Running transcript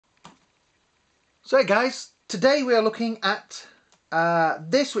So hey guys, today we are looking at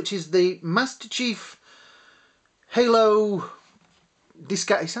this, which is the Master Chief Halo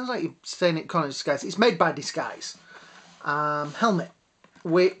Disguise. It sounds like you're saying it kind of Disguise. It's made by Disguise. Helmet,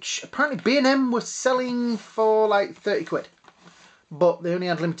 which apparently B&M was selling for like 30 quid. But they only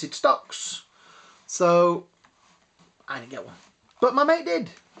had limited stocks, so I didn't get one. But my mate did.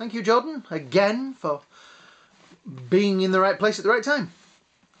 Thank you, Jordan, again for being in the right place at the right time.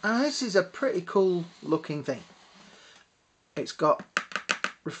 This is a pretty cool looking thing. It's got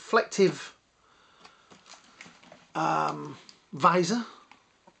reflective visor. I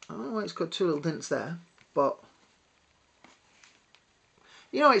don't know why it's got two little dents there, but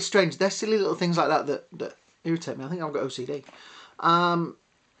you know, it's strange. There's silly little things like that irritate me. I think I've got OCD.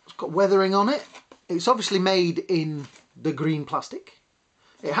 It's got weathering on it. It's obviously made in the green plastic.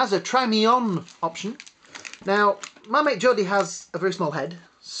 It has a try me on option. Now, my mate Jody has a very small head,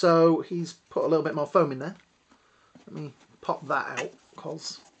 so he's put a little bit more foam in there. Let me pop that out,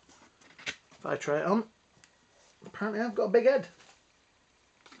 because if I try it on, apparently I've got a big head.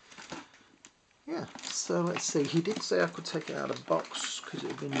 Yeah, so let's see. He did say I could take it out of the box because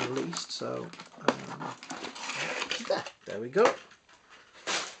it had been released, so there we go.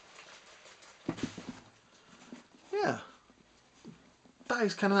 Yeah, that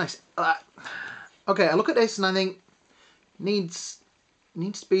is kind of nice. Okay, I look at this and I think needs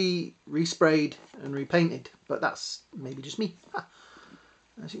to be resprayed and repainted, but that's maybe just me.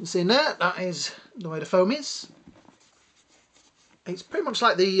 As you can see in there, that is the way the foam is. It's pretty much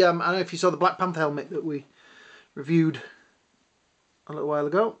like the, I don't know if you saw the Black Panther helmet that we reviewed a little while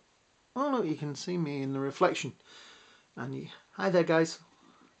ago. Oh look, you can see me in the reflection. And hi there guys.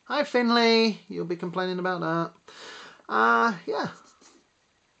 Hi Finley, you'll be complaining about that. Yeah.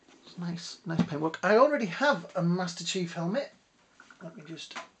 It's nice paintwork. I already have a Master Chief helmet. Let me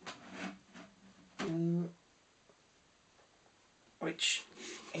just... which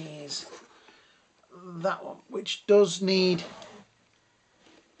is that one, which does need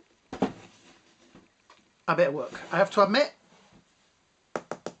a bit of work. I have to admit,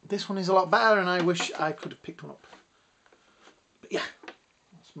 this one is a lot better and I wish I could have picked one up. But yeah,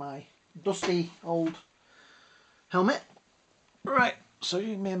 that's my dusty old helmet. Right, so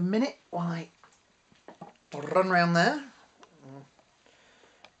give me a minute while I run around there and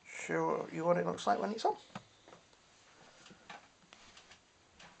show you what it looks like when it's on.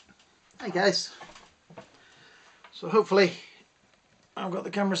 Hi guys. So hopefully I've got the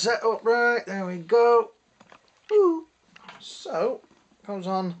camera set up right. There we go. Ooh. So goes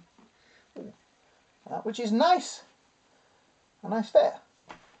on, which is nice. A nice fit.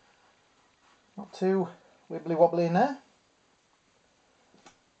 Not too wibbly wobbly in there.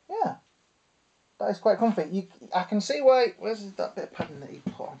 Yeah, that is quite comfy. I can see why. Where's that bit of padding that he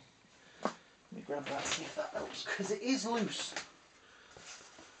put on? Let me grab that, see if that helps, because it is loose.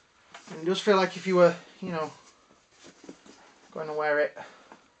 And it does feel like if you were, you know, going to wear it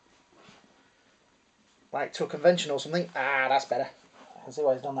like to a convention or something. Ah, that's better. I can see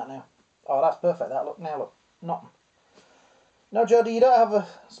why he's done that now. Oh, that's perfect. That look now. Look, nothing. No, Jody, you don't have a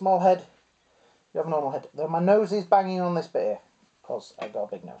small head. You have a normal head. Though my nose is banging on this bit here, because I've got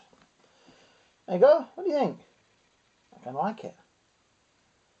a big nose. There you go. What do you think? I kind of like it.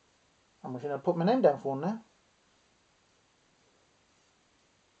 I'm just going to put my name down for one now.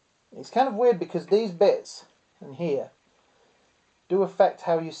 It's kind of weird because these bits in here do affect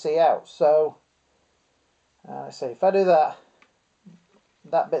how you see out. So, let's see, if I do that,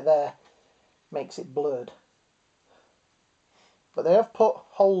 that bit there makes it blurred. But they have put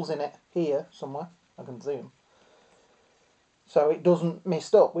holes in it here somewhere, I can zoom, so it doesn't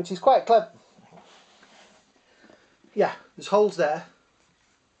mist up, which is quite clever. Yeah, there's holes there,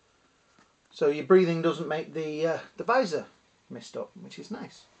 so your breathing doesn't make the visor mist up, which is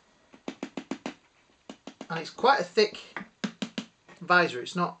nice. And it's quite a thick visor.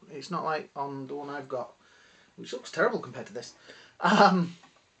 It's not like on the one I've got, which looks terrible compared to this. It's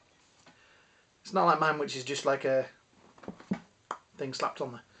not like mine, which is just like a thing slapped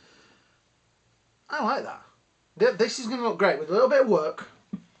on there. I like that. This is going to look great with a little bit of work,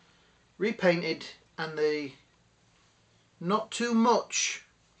 repainted, and the not too much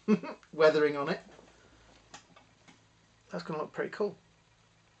weathering on it. That's going to look pretty cool.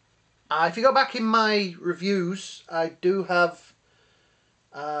 If you go back in my reviews, I do have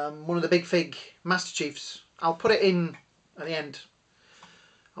one of the Big Fig Master Chiefs. I'll put it in at the end.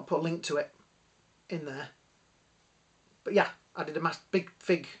 I'll put a link to it in there. But yeah, I did a Big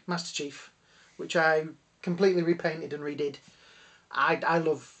Fig Master Chief, which I completely repainted and redid. I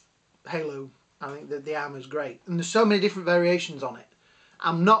love Halo. I think that the armour's great. And there's so many different variations on it.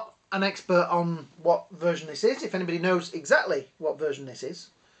 I'm not an expert on what version this is. If anybody knows exactly what version this is,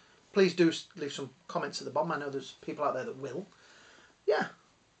 please do leave some comments at the bottom. I know there's people out there that will. Yeah,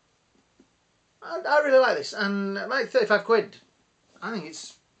 I really like this, and like 35 quid, I think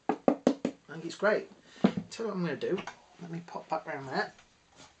it's great. Tell you what I'm going to do. Let me pop back round there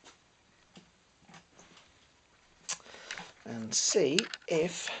and see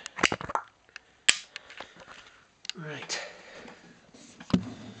if right.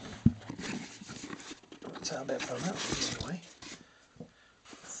 Tell a bit of that anyway.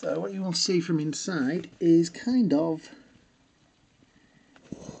 So what you will see from inside is kind of,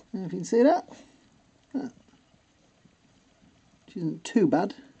 I don't know if you can see that, which isn't too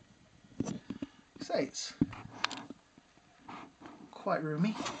bad. Say it's quite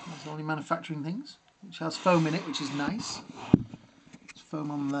roomy. There's only manufacturing things, which has foam in it, which is nice. There's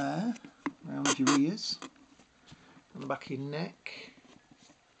foam on there, around your ears, on the back of your neck.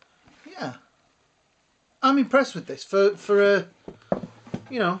 Yeah, I'm impressed with this for a,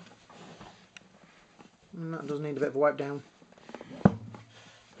 you know, and that does need a bit of a wipe down.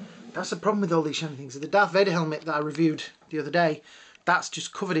 That's the problem with all these shiny things. The Darth Vader helmet that I reviewed the other day, that's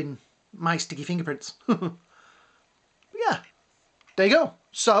just covered in my sticky fingerprints. Yeah, there you go.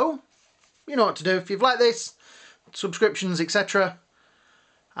 So, you know what to do. If you've liked this, subscriptions, etc.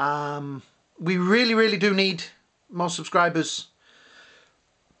 We really, really do need more subscribers.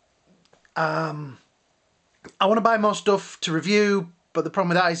 I want to buy more stuff to review, but the problem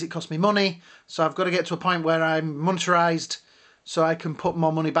with that is it costs me money. So I've got to get to a point where I'm monetarized so I can put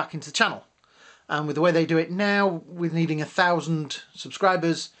more money back into the channel. And with the way they do it now, with needing 1,000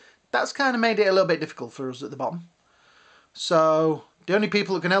 subscribers, that's kind of made it a little bit difficult for us at the bottom. So the only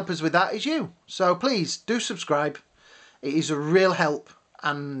people that can help us with that is you. So please do subscribe. It is a real help,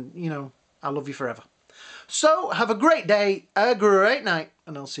 and you know, I love you forever. So have a great day, a great night,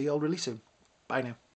 and I'll see you all really soon. Bye now.